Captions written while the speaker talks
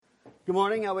Good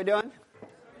morning. How we doing?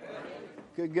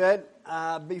 Good, good.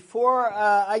 Before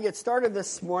I get started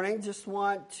this morning, just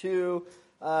want to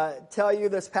tell you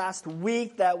this past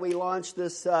week that we launched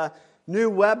this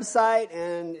new website,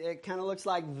 and it kind of looks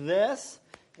like this.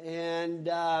 And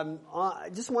I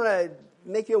just want to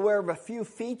make you aware of a few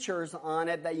features on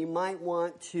it that you might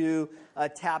want to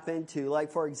tap into.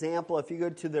 Like, for example, if you go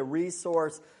to the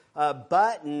resource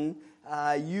button,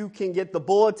 you can get the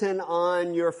bulletin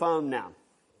on your phone now.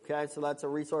 Okay, so that's a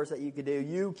resource that you could do.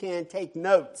 You can take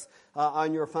notes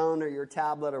on your phone or your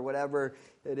tablet or whatever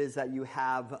it is that you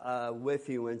have with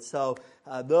you. And so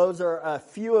those are a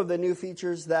few of the new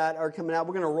features that are coming out.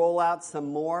 We're going to roll out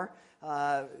some more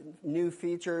new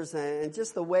features and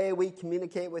just the way we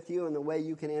communicate with you and the way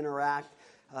you can interact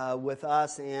with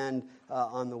us and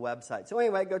on the website. So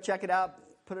anyway, go check it out.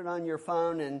 Put it on your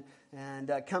phone, and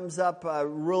it comes up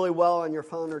really well on your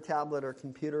phone or tablet or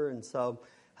computer. And so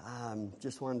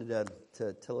just wanted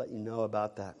to let you know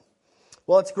about that.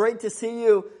 Well, it's great to see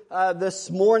you this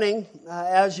morning.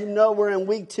 As you know, we're in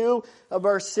week 2 of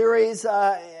our series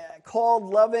called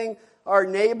Loving Our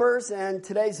Neighbors, and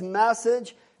today's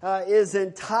message is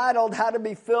entitled How to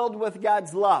Be Filled with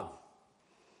God's Love.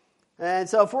 And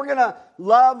so if we're going to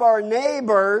love our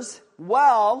neighbors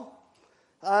well,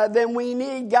 then we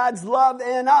need God's love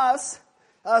in us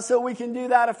so we can do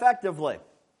that effectively.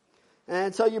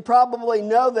 And so you probably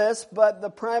know this, but the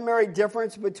primary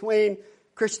difference between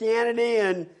Christianity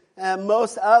and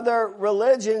most other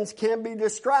religions can be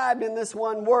described in this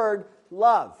one word,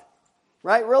 love.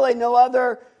 Right? Really, no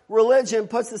other religion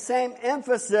puts the same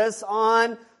emphasis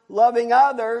on loving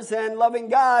others and loving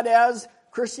God as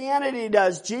Christianity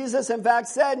does. Jesus, in fact,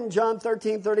 said in John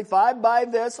 13:35, "By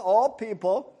this all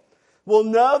people will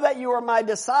know that you are my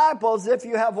disciples if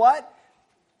you have what?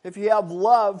 If you have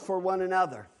love for one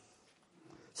another."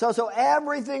 So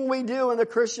everything we do in the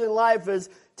Christian life is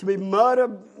to be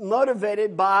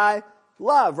motivated by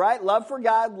love, right? Love for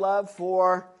God, love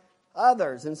for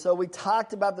others. And so we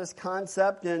talked about this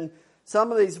concept in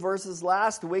some of these verses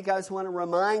last week. I just want to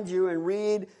remind you and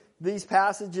read these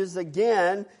passages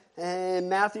again. In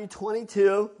Matthew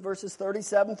 22, verses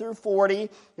 37 through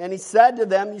 40, "And he said to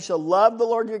them, you shall love the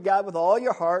Lord your God with all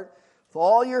your heart, with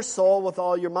all your soul, with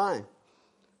all your mind.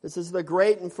 This is the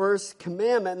great and first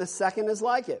commandment, and the second is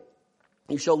like it.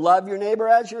 You shall love your neighbor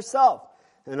as yourself.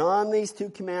 And on these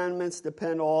 2 commandments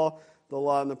depend all the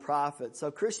law and the prophets." So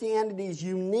Christianity's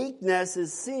uniqueness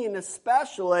is seen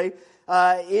especially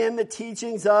in the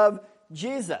teachings of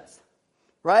Jesus,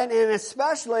 right? And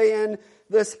especially in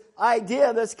this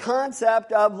idea, this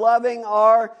concept of loving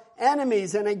our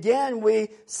enemies. And again, we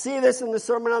see this in the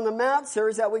Sermon on the Mount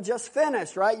series that we just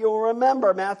finished, right? You'll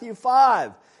remember Matthew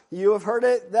 5. You have heard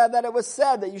it that it was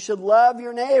said that you should love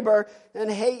your neighbor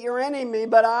and hate your enemy.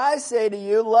 But I say to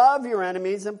you, love your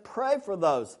enemies and pray for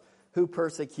those who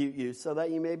persecute you, so that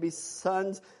you may be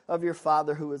sons of your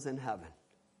Father who is in heaven.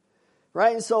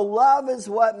 Right? And so love is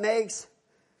what makes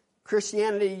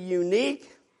Christianity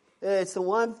unique. It's the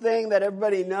one thing that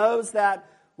everybody knows that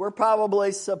we're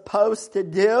probably supposed to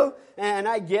do. And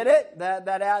I get it, that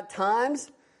at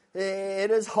times it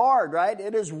is hard, right?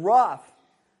 It is rough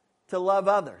to love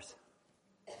others.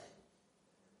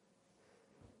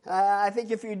 I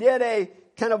think if you did a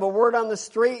kind of a word on the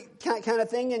street kind of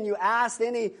thing and you asked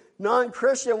any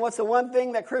non-Christian what's the one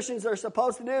thing that Christians are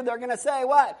supposed to do, they're going to say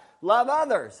what? Love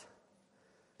others.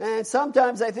 And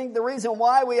sometimes I think the reason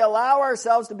why we allow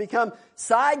ourselves to become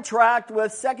sidetracked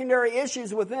with secondary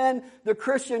issues within the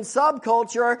Christian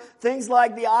subculture, things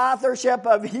like the authorship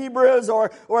of Hebrews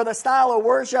or the style of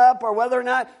worship or whether or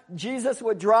not Jesus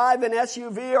would drive an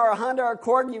SUV or a Honda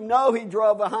Accord. You know he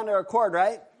drove a Honda Accord,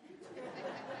 right?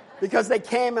 Because they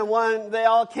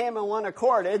all came in one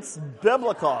accord. It's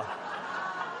biblical.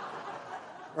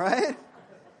 Right?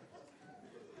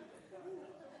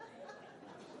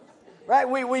 Right,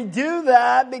 we do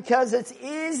that because it's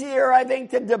easier, I think,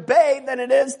 to debate than it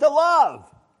is to love.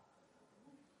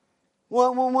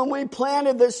 When we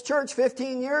planted this church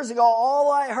 15 years ago, all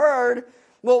I heard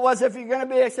was if you're going to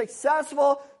be a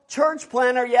successful church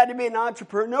planter, you had to be an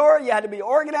entrepreneur, you had to be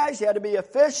organized, you had to be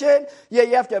efficient,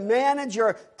 you have to manage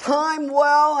your time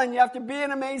well, and you have to be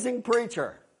an amazing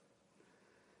preacher.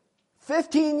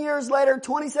 15 years later,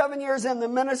 27 years in the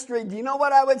ministry, do you know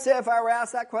what I would say if I were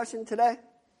asked that question today?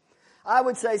 I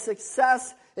would say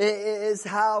success is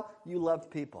how you love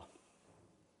people.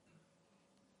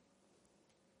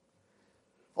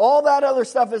 All that other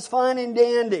stuff is fine and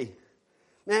dandy.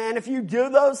 And if you do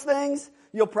those things,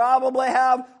 you'll probably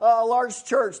have a large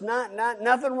church.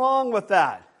 Nothing wrong with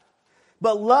that.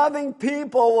 But loving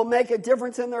people will make a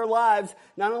difference in their lives,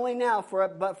 not only now,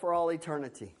 but for all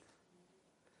eternity.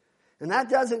 And that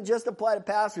doesn't just apply to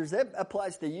pastors, it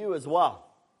applies to you as well.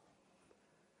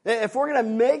 If we're going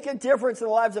to make a difference in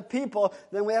the lives of people,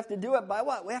 then we have to do it by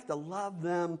what? We have to love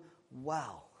them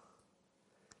well.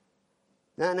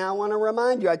 Now I want to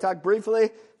remind you, I talked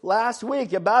briefly last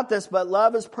week about this, but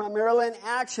love is primarily an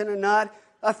action and not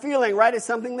a feeling, right? It's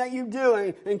something that you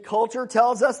do. And culture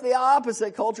tells us the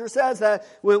opposite. Culture says that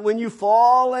when you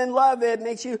fall in love, it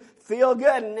makes you feel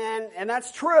good. And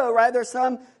that's true, right? There's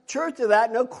some truth to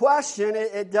that, no question.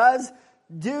 It does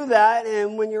do that.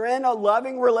 And when you're in a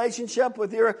loving relationship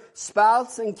with your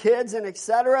spouse and kids and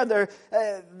etc.,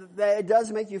 it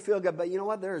does make you feel good. But you know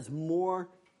what? There is more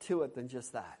to it than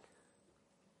just that.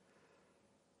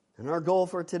 And our goal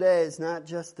for today is not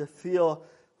just to feel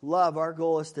love. Our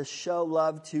goal is to show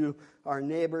love to our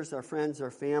neighbors, our friends, our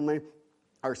family,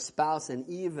 our spouse, and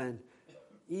even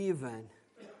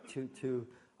to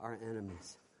our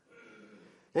enemies.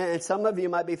 And some of you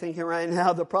might be thinking right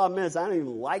now, the problem is I don't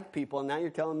even like people, and now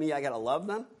you're telling me I got to love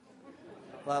them?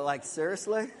 Like,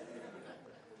 seriously?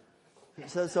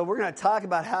 So we're going to talk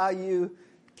about how you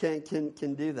can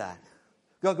do that.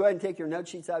 Go ahead and take your note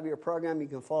sheets out of your program. You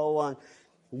can follow on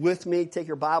with me. Take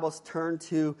your Bibles, turn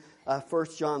to 1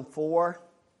 John 4.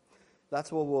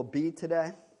 That's where we'll be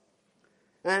today.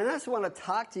 And I just want to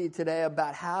talk to you today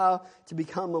about how to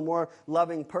become a more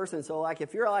loving person. So like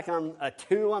if you're like on a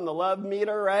 2 on the love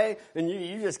meter, right, and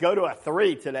you just go to a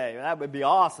 3 today, that would be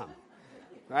awesome,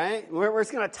 right? We're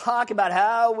just going to talk about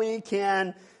how we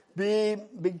can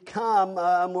become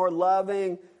a more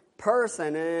loving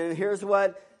person. And here's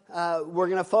what we're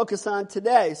going to focus on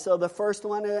today. So the first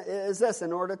one is this.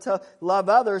 In order to love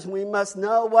others, we must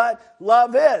know what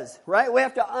love is, right? We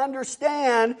have to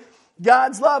understand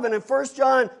God's love. And in 1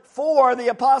 John 4, the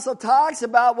apostle talks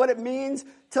about what it means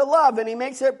to love. And he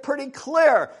makes it pretty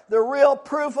clear. The real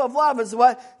proof of love is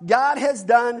what God has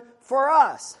done for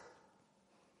us.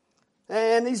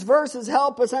 And these verses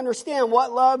help us understand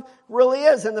what love really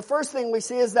is. And the first thing we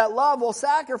see is that love will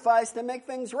sacrifice to make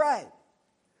things right.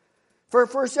 For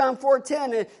 1 John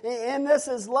 4:10, in this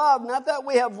is love, not that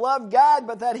we have loved God,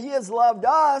 but that He has loved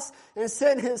us and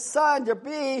sent His Son to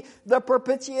be the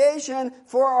propitiation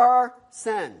for our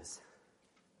sins.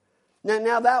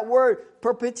 Now that word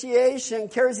propitiation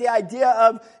carries the idea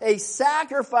of a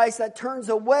sacrifice that turns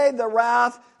away the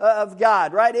wrath of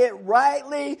God, right? It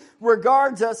rightly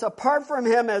regards us apart from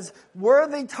Him as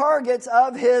worthy targets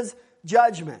of His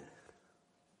judgment.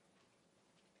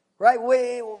 Right?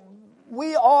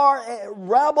 We are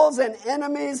rebels and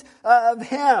enemies of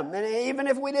Him. And even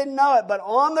if we didn't know it, but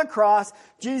on the cross,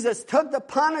 Jesus took the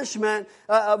punishment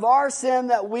of our sin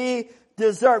that we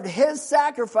deserved. His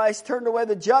sacrifice turned away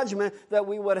the judgment that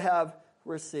we would have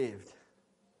received.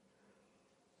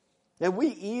 And we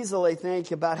easily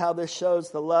think about how this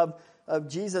shows the love of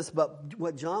Jesus, but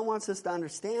what John wants us to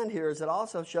understand here is it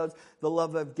also shows the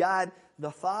love of God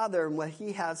the Father and what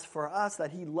He has for us,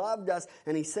 that He loved us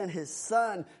and He sent His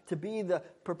Son to be the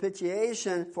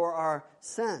propitiation for our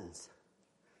sins.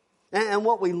 And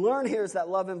what we learn here is that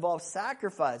love involves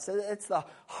sacrifice. It's the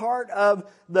heart of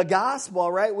the gospel,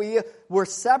 right? We're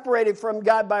separated from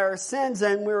God by our sins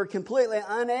and we were completely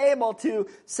unable to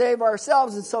save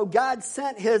ourselves. And so God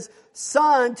sent His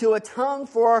Son to atone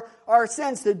for our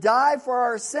sins, to die for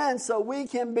our sins so we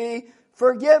can be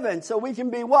forgiven, so we can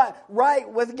be what? Right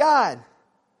with God.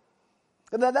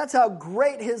 That's how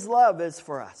great His love is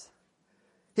for us.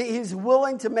 He's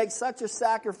willing to make such a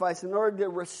sacrifice in order to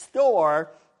restore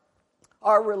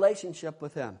our relationship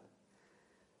with Him.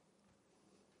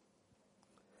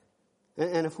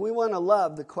 And if we want to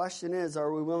love, the question is,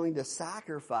 are we willing to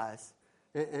sacrifice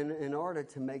in order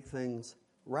to make things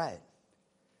right?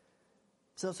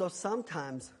 So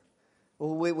sometimes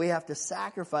we have to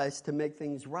sacrifice to make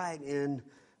things right in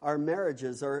our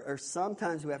marriages, or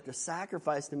sometimes we have to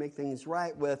sacrifice to make things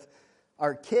right with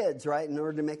our kids, right, in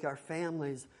order to make our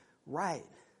families right.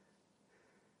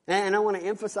 And I want to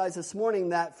emphasize this morning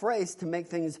that phrase, to make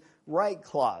things right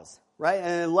clause, right?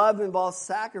 And love involves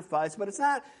sacrifice, but it's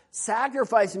not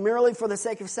sacrifice merely for the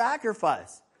sake of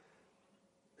sacrifice.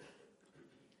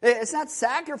 It's not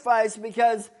sacrifice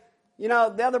because, the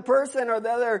other person or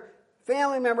the other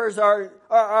family members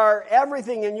are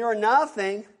everything and you're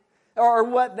nothing, or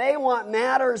what they want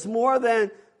matters more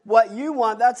than what you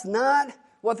want. That's not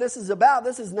what this is about.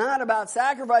 This is not about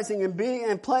sacrificing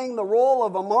and playing the role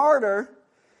of a martyr.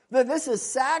 That this is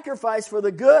sacrifice for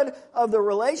the good of the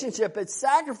relationship. It's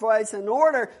sacrifice in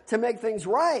order to make things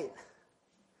right.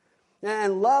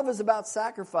 And love is about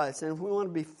sacrifice. And if we want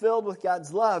to be filled with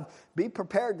God's love, be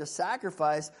prepared to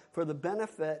sacrifice for the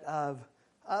benefit of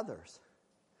others.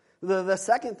 The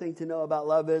second thing to know about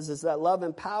love is that love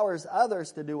empowers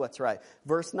others to do what's right.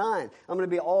 Verse 9. I'm going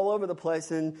to be all over the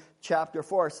place in chapter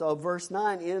 4. So verse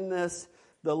 9, in this,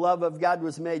 the love of God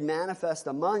was made manifest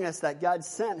among us, that God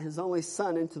sent His only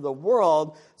Son into the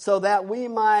world so that we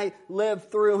might live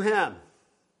through Him.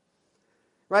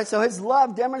 Right? So His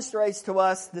love demonstrates to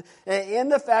us in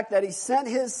the fact that He sent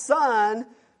His Son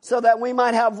so that we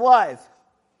might have life.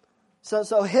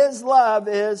 So His love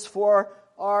is for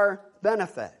our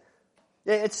benefit.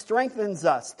 It strengthens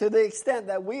us to the extent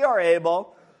that we are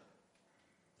able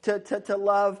to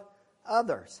love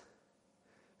others.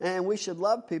 And we should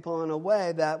love people in a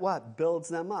way that what? Builds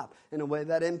them up. In a way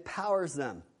that empowers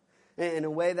them. In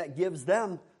a way that gives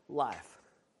them life.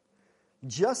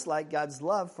 Just like God's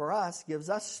love for us gives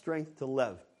us strength to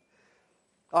live.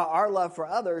 Our love for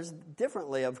others,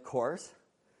 differently of course,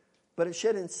 but it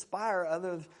should inspire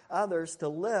others to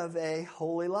live a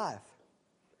holy life.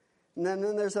 And then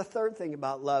there's a third thing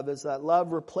about love, is that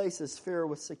love replaces fear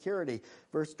with security.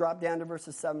 Drop down to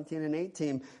verses 17 and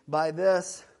 18. By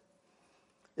this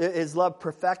is love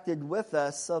perfected with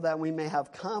us so that we may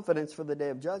have confidence for the day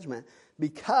of judgment.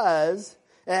 Because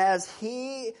as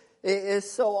He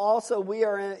is, so also we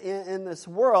are in this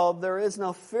world. There is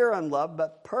no fear in love,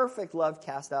 but perfect love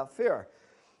casts out fear.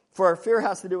 For fear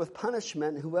has to do with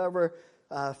punishment. Whoever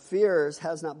fears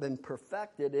has not been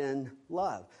perfected in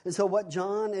love. And so what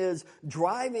John is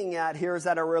driving at here is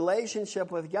that a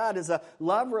relationship with God is a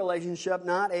love relationship,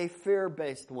 not a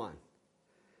fear-based one.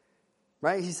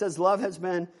 Right? He says love has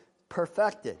been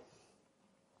perfected.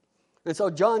 And so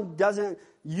John doesn't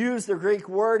use the Greek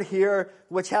word here,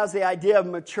 which has the idea of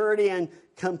maturity and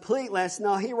completeness.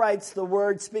 No, he writes the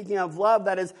word, speaking of love,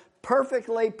 that is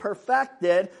perfectly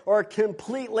perfected or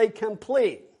completely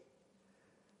complete.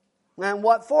 And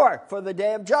what for? For the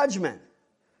day of judgment.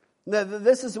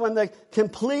 This is when the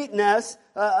completeness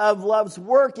of love's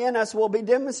work in us will be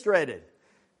demonstrated.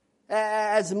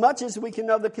 As much as we can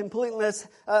know the completeness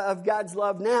of God's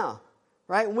love now.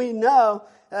 Right? We know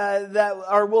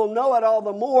or we'll know it all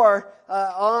the more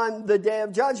on the day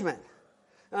of judgment.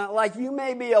 Like you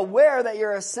may be aware that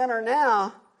you're a sinner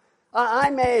now. I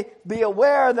may be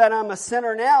aware that I'm a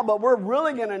sinner now, but we're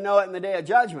really going to know it in the day of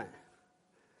judgment.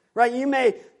 Right? You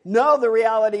may know the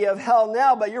reality of hell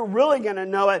now, but you're really going to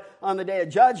know it on the day of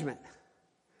judgment.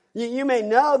 You may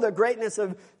know the greatness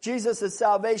of Jesus'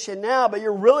 salvation now, but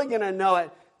you're really going to know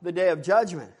it the day of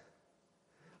judgment.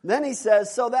 Then he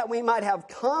says, so that we might have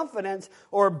confidence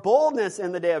or boldness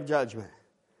in the day of judgment.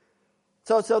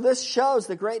 So this shows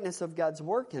the greatness of God's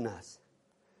work in us.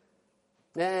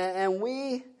 And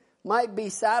we might be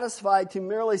satisfied to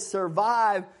merely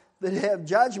survive the day of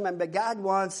judgment, but God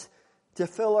wants to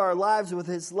fill our lives with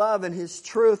His love and His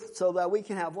truth so that we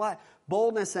can have what?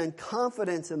 Boldness and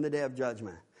confidence in the day of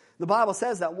judgment. The Bible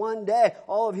says that one day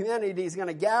all of humanity is going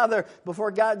to gather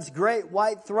before God's great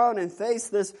white throne and face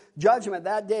this judgment.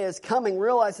 That day is coming.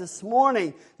 Realize this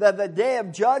morning that the day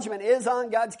of judgment is on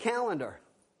God's calendar.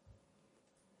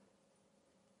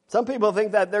 Some people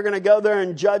think that they're going to go there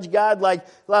and judge God like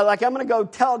I'm going to go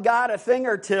tell God a thing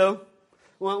or two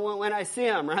when I see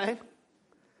Him, right?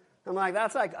 I'm like,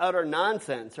 that's like utter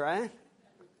nonsense, right?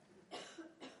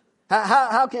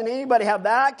 How can anybody have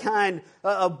that kind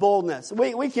of boldness?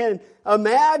 We can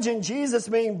imagine Jesus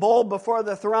being bold before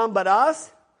the throne, but us?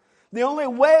 The only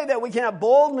way that we can have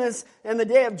boldness in the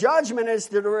day of judgment is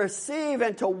to receive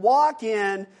and to walk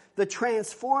in the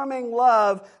transforming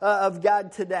love of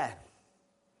God today.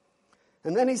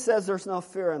 And then he says there's no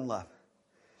fear in love.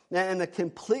 And the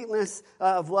completeness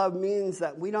of love means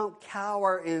that we don't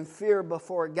cower in fear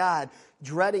before God,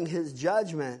 dreading His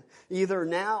judgment, either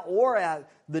now or at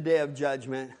the day of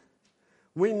judgment.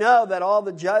 We know that all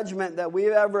the judgment that we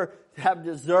ever have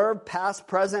deserved, past,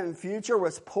 present, and future,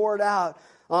 was poured out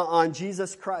on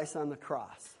Jesus Christ on the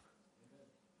cross.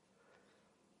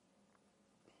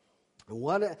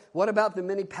 What about the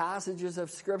many passages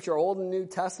of Scripture, Old and New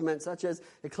Testament, such as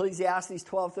Ecclesiastes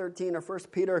 12:13 or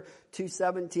 1 Peter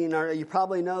 2:17? You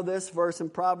probably know this verse in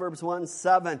Proverbs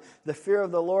 1:7. The fear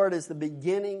of the Lord is the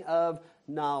beginning of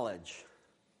knowledge.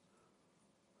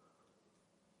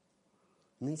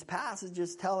 And these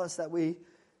passages tell us that we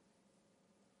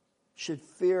should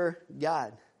fear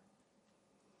God.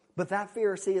 But that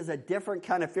fear, see, is a different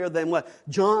kind of fear than what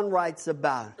John writes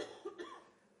about.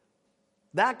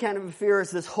 That kind of fear is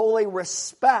this holy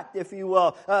respect, if you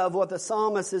will, of what the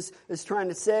psalmist is trying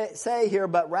to say here.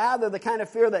 But rather, the kind of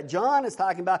fear that John is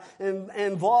talking about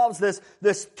involves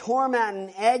this torment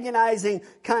and agonizing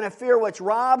kind of fear which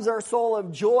robs our soul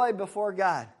of joy before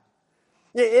God.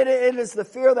 It is the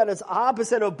fear that is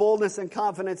opposite of boldness and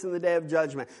confidence in the day of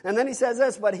judgment. And then he says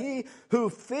this, but he who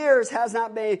fears has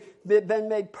not been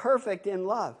made perfect in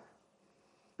love.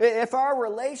 If our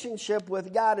relationship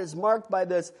with God is marked by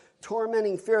this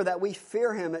tormenting fear that we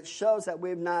fear him, it shows that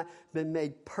we've not been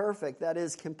made perfect, that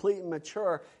is, complete and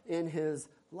mature in his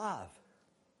love.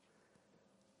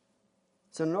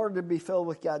 So in order to be filled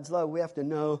with God's love, we have to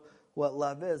know what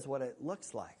love is, what it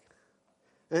looks like.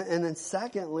 And then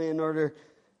secondly, in order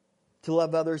to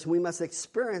love others, we must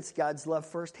experience God's love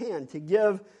firsthand. To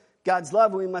give God's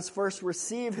love, we must first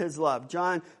receive his love.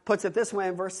 John puts it this way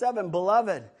in verse 7,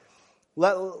 Beloved,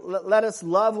 let us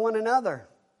love one another.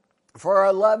 For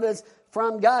our love is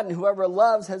from God, and whoever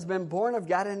loves has been born of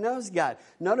God and knows God.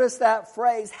 Notice that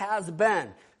phrase, has been.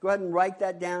 Go ahead and write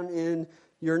that down in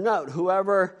your note.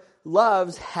 Whoever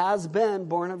loves has been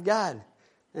born of God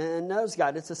and knows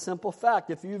God. It's a simple fact.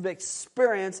 If you've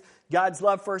experienced God's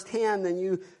love firsthand, then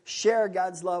you share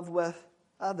God's love with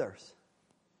others.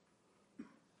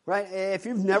 Right? If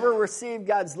you've never received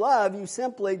God's love, you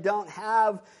simply don't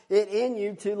have it in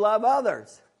you to love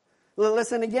others.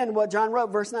 Listen again to what John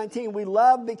wrote, verse 19. We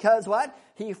love because what?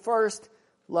 He first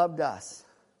loved us.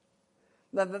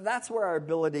 That's where our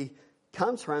ability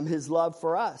comes from, his love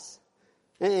for us.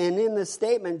 And in this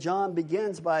statement, John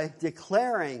begins by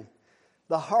declaring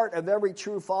the heart of every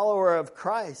true follower of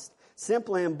Christ.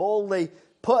 Simply and boldly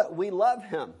put, we love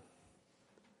him.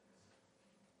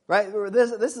 Right?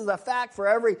 This is a fact for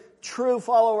every true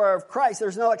follower of Christ.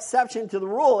 There's no exception to the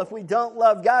rule. If we don't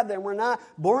love God, then we're not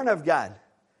born of God.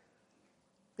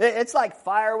 It's like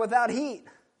fire without heat.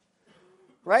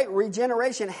 Right?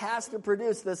 Regeneration has to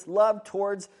produce this love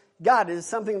towards God. It is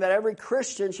something that every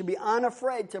Christian should be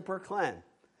unafraid to proclaim.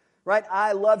 Right?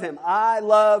 I love him. I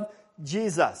love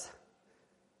Jesus.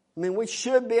 I mean, we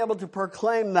should be able to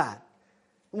proclaim that.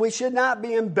 We should not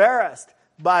be embarrassed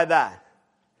by that.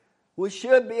 We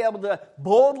should be able to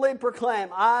boldly proclaim,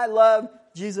 I love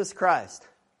Jesus Christ.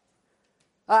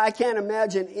 I can't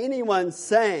imagine anyone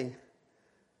saying,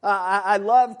 I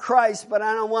love Christ, but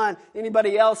I don't want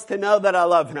anybody else to know that I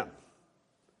love him.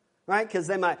 Right? Because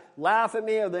they might laugh at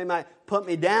me or they might put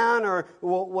me down or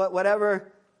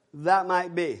whatever that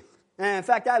might be. And in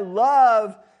fact, I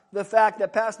love the fact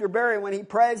that Pastor Barry, when he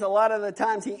prays, a lot of the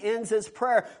times he ends his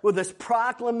prayer with this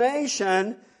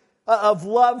proclamation of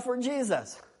love for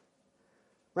Jesus.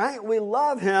 Right? We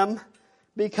love him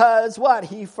because what?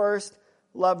 He first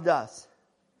loved us.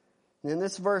 And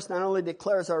this verse not only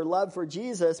declares our love for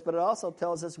Jesus, but it also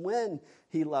tells us when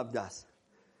he loved us.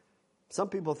 Some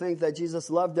people think that Jesus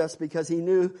loved us because he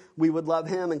knew we would love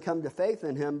him and come to faith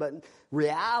in him. But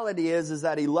reality is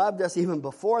that he loved us even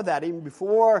before that, even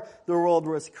before the world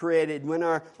was created. When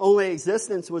our only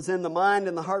existence was in the mind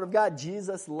and the heart of God,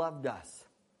 Jesus loved us.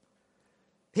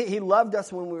 He loved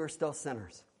us when we were still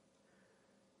sinners.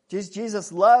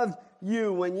 Jesus loved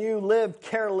you when you lived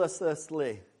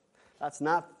carelessly. That's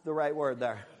not the right word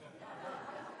there.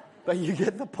 But you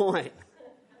get the point.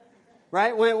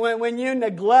 Right? When you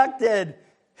neglected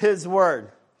his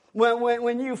word.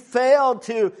 When you failed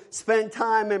to spend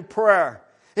time in prayer.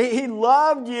 He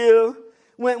loved you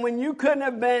when you couldn't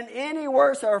have been any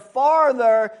worse or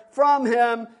farther from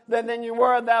him than you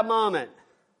were at that moment.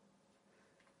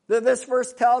 This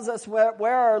verse tells us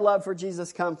where our love for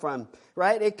Jesus comes from.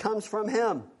 Right? It comes from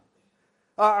him.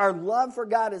 Our love for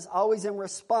God is always in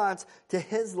response to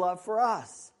his love for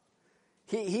us.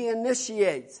 He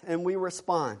initiates and we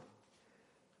respond.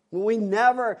 We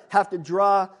never have to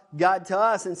draw God to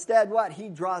us. Instead, what? He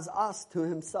draws us to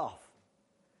himself.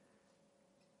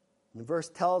 The verse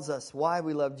tells us why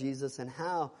we love Jesus and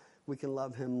how we can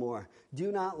love him more.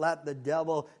 Do not let the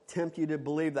devil tempt you to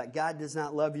believe that God does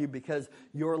not love you because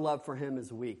your love for him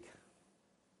is weak.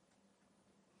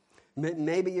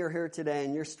 Maybe you're here today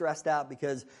and you're stressed out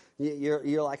because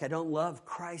you're like, I don't love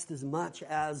Christ as much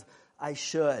as I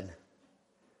should.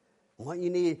 What you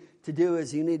need to do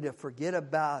is you need to forget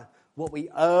about what we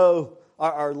owe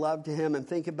our love to him and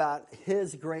think about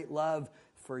his great love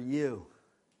for you.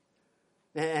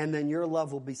 And then your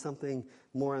love will be something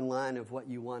more in line of what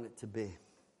you want it to be.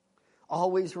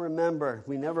 Always remember,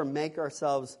 we never make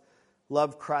ourselves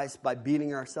love Christ by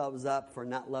beating ourselves up for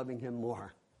not loving him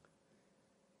more.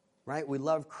 Right? We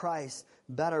love Christ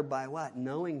better by what?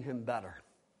 Knowing him better.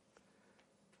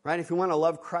 Right? If you want to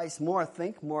love Christ more,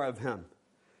 think more of him.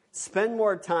 Spend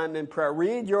more time in prayer.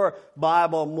 Read your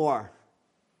Bible more.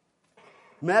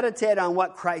 Meditate on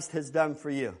what Christ has done for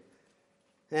you.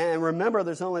 And remember,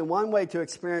 there's only one way to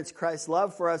experience Christ's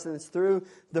love for us, and it's through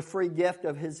the free gift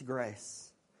of his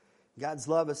grace. God's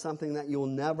love is something that you'll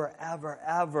never, ever,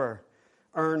 ever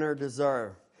earn or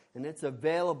deserve. And it's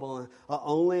available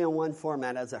only in one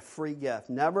format, as a free gift.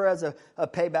 Never as a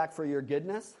payback for your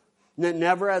goodness.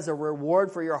 Never as a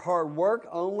reward for your hard work.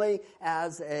 Only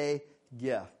as a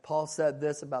gift. Paul said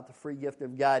this about the free gift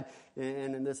of God,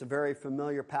 and in this very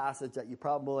familiar passage that you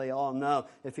probably all know,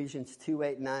 Ephesians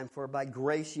 2:8-9, for by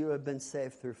grace you have been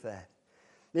saved through faith.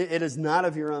 It is not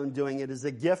of your own doing, it is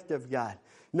a gift of God,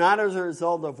 not as a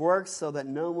result of works, so that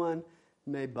no one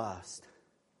may boast.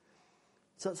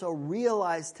 So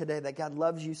realize today that God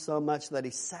loves you so much that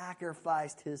He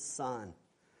sacrificed His Son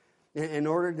in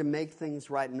order to make things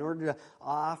right, in order to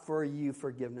offer you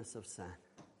forgiveness of sin.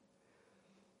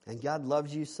 And God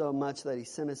loves you so much that He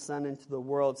sent His Son into the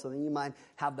world so that you might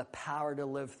have the power to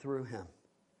live through Him.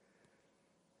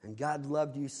 And God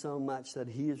loved you so much that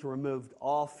He has removed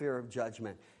all fear of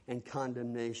judgment and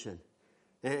condemnation.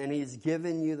 And He's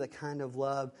given you the kind of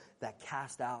love that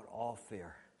casts out all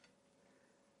fear.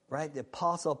 Right? The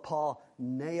Apostle Paul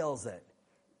nails it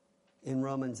in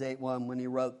Romans 8:1 when he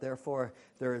wrote, therefore,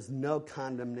 there is no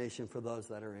condemnation for those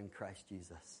that are in Christ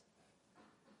Jesus.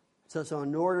 So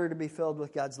in order to be filled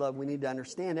with God's love, we need to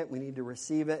understand it, we need to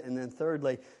receive it, and then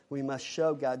thirdly, we must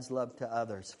show God's love to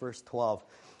others. Verse 12,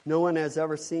 no one has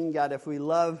ever seen God. If we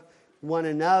love one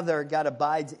another, God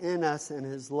abides in us, and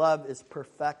His love is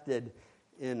perfected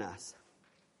in us.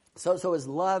 So His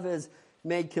love is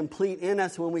made complete in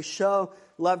us when we show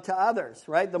love to others,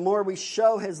 right? The more we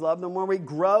show His love, the more we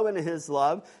grow in His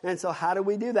love. And so how do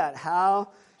we do that?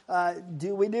 How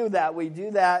do we do that? We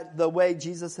do that the way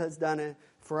Jesus has done it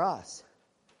for us,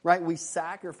 right? We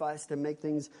sacrifice to make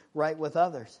things right with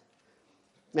others.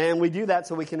 And we do that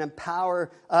so we can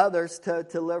empower others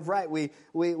to live right.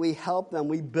 We help them.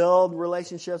 We build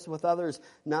relationships with others,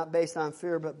 not based on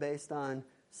fear, but based on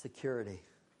security.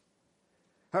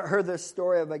 I heard this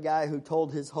story of a guy who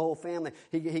told his whole family,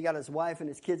 he got his wife and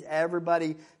his kids,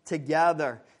 everybody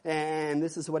together. And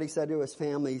this is what he said to his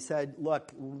family. He said,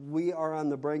 look, we are on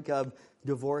the brink of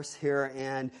divorce here,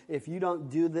 and if you don't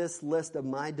do this list of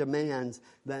my demands,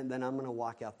 then I'm going to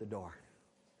walk out the door.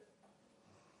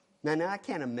 Now I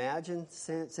can't imagine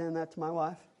saying that to my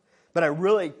wife, but I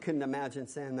really couldn't imagine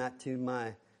saying that to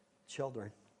my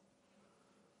children.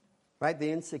 Right? The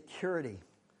insecurity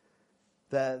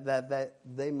that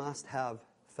they must have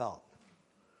felt.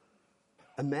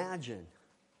 Imagine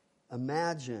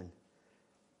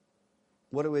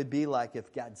what it would be like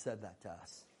if God said that to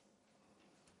us.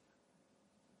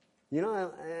 You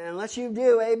know, unless you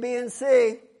do A, B, and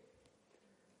C.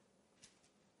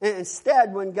 And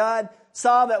instead, when God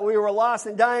saw that we were lost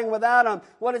and dying without Him,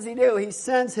 what does He do? He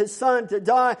sends His Son to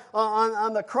die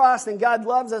on the cross, and God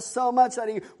loves us so much that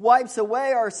He wipes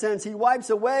away our sins. He wipes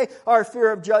away our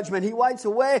fear of judgment. He wipes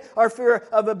away our fear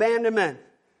of abandonment.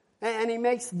 And He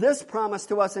makes this promise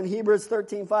to us in Hebrews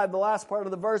 13:5, the last part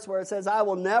of the verse where it says, I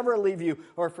will never leave you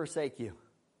or forsake you.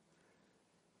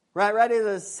 Right? It's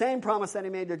the same promise that He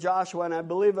made to Joshua, and I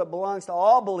believe it belongs to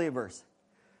all believers.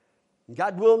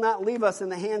 God will not leave us in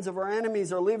the hands of our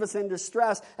enemies or leave us in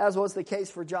distress, as was the case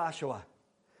for Joshua.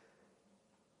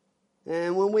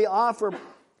 And when we offer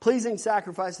pleasing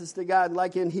sacrifices to God,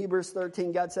 like in Hebrews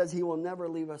 13, God says He will never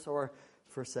leave us or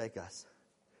forsake us.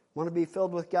 Want to be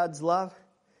filled with God's love?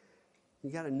 You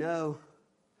got to know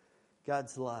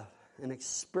God's love and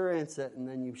experience it, and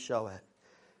then you show it.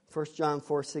 1 John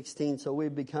 4:16, so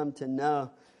we've become to know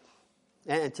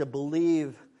and to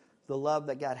believe the love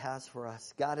that God has for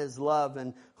us. God is love,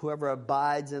 and whoever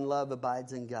abides in love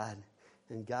abides in God,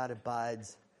 and God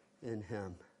abides in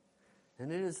him.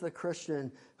 And it is the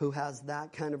Christian who has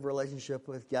that kind of relationship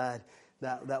with God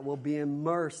that will be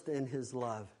immersed in His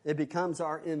love. It becomes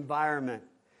our environment,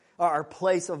 our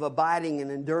place of abiding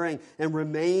and enduring and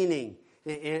remaining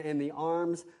in the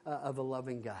arms of a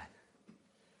loving God.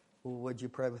 Well, would you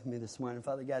pray with me this morning?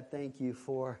 Father God, thank you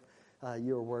for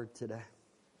your word today.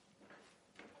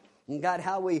 And God,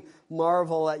 how we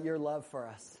marvel at your love for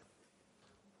us.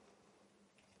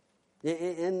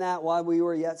 In that, while we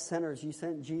were yet sinners, you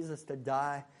sent Jesus to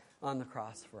die on the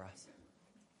cross for us.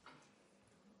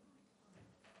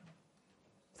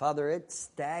 Father, it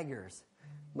staggers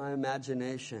my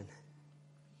imagination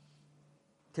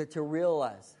to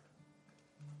realize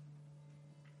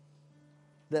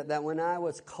that when I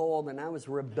was cold and I was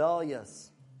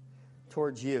rebellious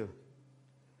towards you,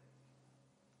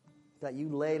 that you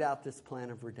laid out this plan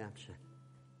of redemption.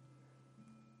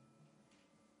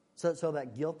 So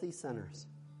that guilty sinners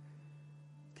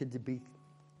could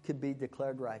be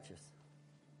declared righteous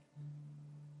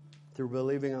through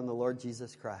believing on the Lord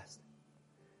Jesus Christ.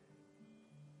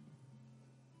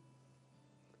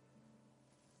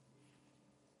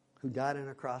 Who died on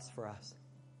a cross for us.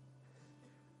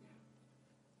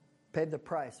 paid the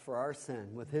price for our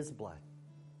sin with His blood.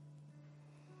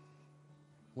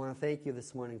 I want to thank you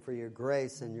this morning for your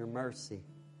grace and your mercy.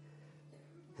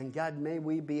 And God, may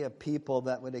we be a people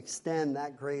that would extend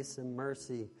that grace and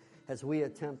mercy as we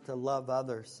attempt to love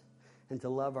others and to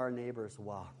love our neighbors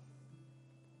well.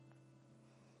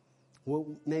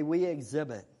 May we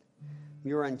exhibit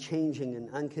your unchanging and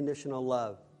unconditional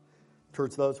love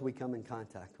towards those we come in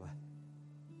contact with.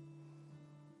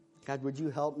 God, would you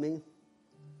help me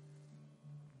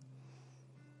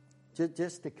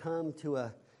just to come to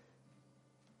a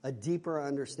deeper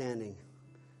understanding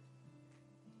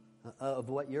of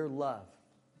what your love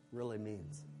really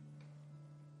means,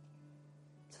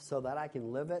 so that I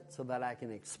can live it, so that I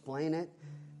can explain it,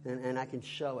 and I can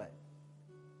show it.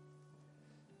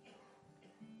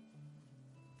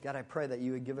 God, I pray that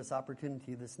you would give us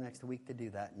opportunity this next week to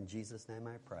do that. In Jesus' name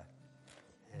I pray.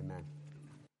 Amen.